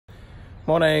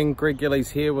Morning,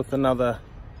 Gillies here with another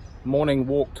morning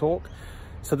walk talk.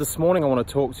 So this morning I want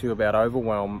to talk to you about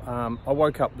overwhelm. I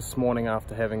woke up this morning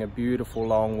after having a beautiful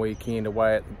long weekend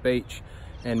away at the beach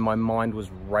and my mind was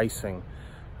racing.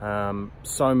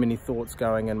 So many thoughts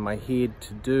going in my head,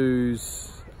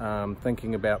 to-dos,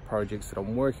 thinking about projects that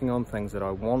I'm working on, things that I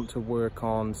want to work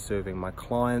on, serving my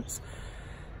clients.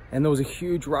 And there was a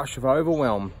huge rush of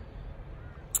overwhelm.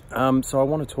 So I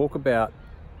want to talk about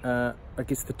I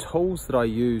guess the tools that I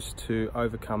use to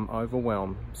overcome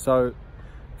overwhelm. So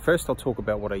first I'll talk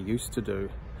about what I used to do.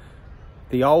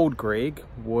 The old Greg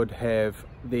would have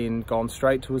then gone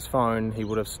straight to his phone, he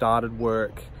would have started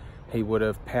work, he would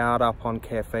have powered up on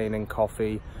caffeine and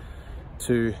coffee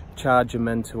to charge him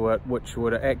into it, which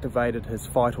would have activated his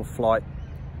fight or flight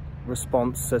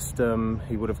response system.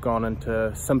 He would have gone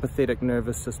into sympathetic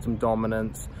nervous system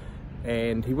dominance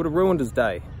and he would have ruined his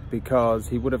day, because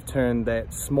he would have turned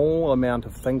that small amount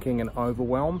of thinking and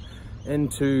overwhelm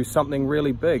into something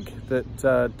really big that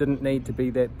didn't need to be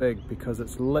that big, because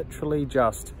it's literally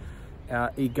just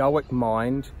our egoic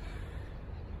mind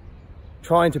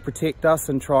trying to protect us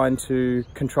and trying to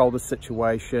control the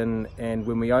situation. And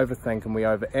when we overthink and we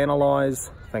overanalyze,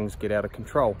 things get out of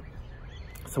control.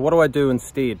 So what do I do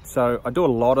instead? So I do a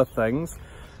lot of things,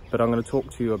 but I'm going to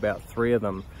talk to you about 3 of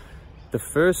them. The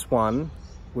first one,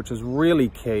 which is really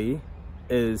key,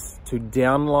 is to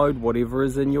download whatever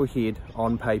is in your head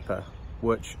on paper,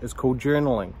 which is called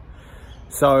journaling.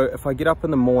 So if I get up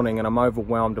in the morning and I'm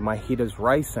overwhelmed and my head is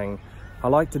racing, I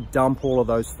like to dump all of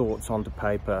those thoughts onto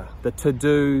paper. The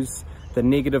to-dos, the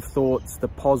negative thoughts, the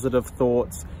positive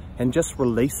thoughts, and just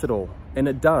release it all. And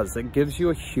it does, it gives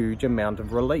you a huge amount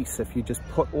of release if you just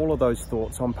put all of those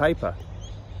thoughts on paper.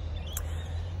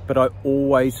 But I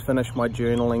always finish my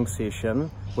journaling session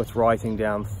with writing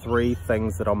down 3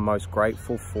 things that I'm most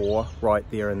grateful for right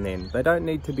there and then. They don't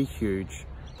need to be huge,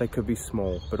 they could be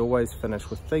small, but always finish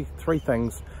with 3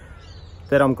 things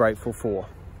that I'm grateful for.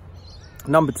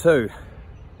 Number 2,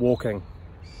 walking.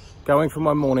 Going for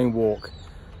my morning walk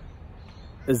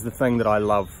is the thing that I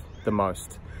love the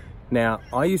most. Now,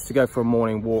 I used to go for a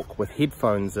morning walk with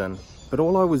headphones in, but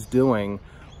all I was doing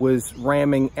was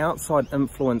ramming outside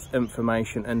influence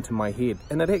information into my head,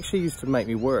 and it actually used to make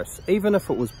me worse. Even if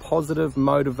it was positive,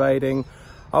 motivating,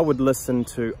 I would listen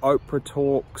to Oprah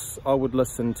talks, I would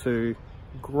listen to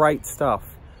great stuff,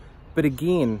 but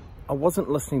again, I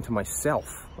wasn't listening to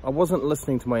myself, I wasn't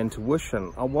listening to my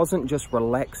intuition, I wasn't just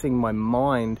relaxing my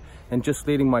mind and just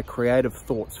letting my creative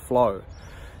thoughts flow.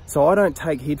 So I don't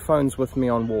take headphones with me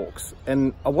on walks,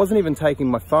 and I wasn't even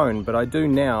taking my phone, but I do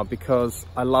now because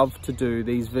I love to do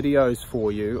these videos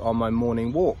for you on my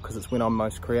morning walk, because it's when I'm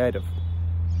most creative.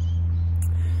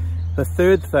 The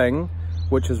third thing,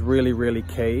 which is really, really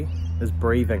key, is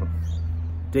breathing.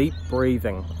 Deep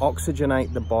breathing,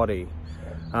 oxygenate the body.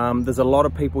 There's a lot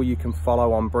of people you can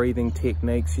follow on breathing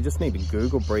techniques. You just need to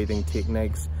Google breathing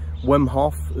techniques. Wim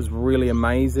Hof is really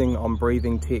amazing on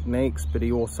breathing techniques, but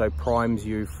he also primes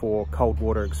you for cold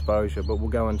water exposure, but we'll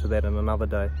go into that in another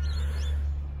day.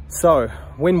 So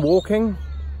when walking,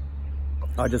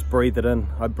 I just breathe it in.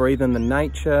 I breathe in the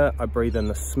nature, I breathe in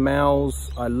the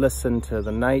smells, I listen to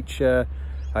the nature,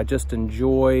 I just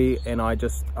enjoy, and I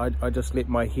just let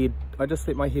my head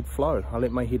flow. I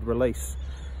let my head release,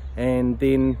 and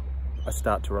then I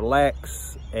start to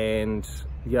relax, and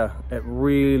yeah, it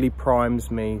really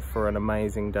primes me for an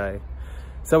amazing day.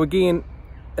 So again,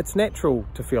 it's natural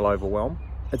to feel overwhelmed.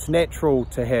 It's natural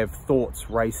to have thoughts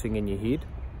racing in your head.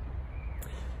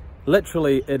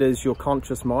 Literally, it is your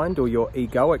conscious mind or your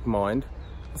egoic mind.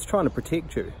 It's trying to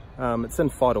protect you. It's in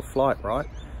fight or flight, right?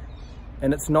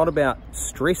 And it's not about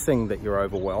stressing that you're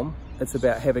overwhelmed. It's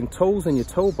about having tools in your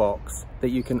toolbox that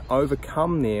you can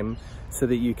overcome them so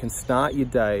that you can start your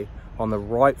day on the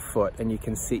right foot and you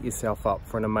can set yourself up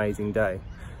for an amazing day.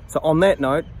 So on that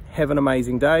note, have an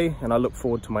amazing day, and I look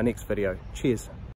forward to my next video. Cheers.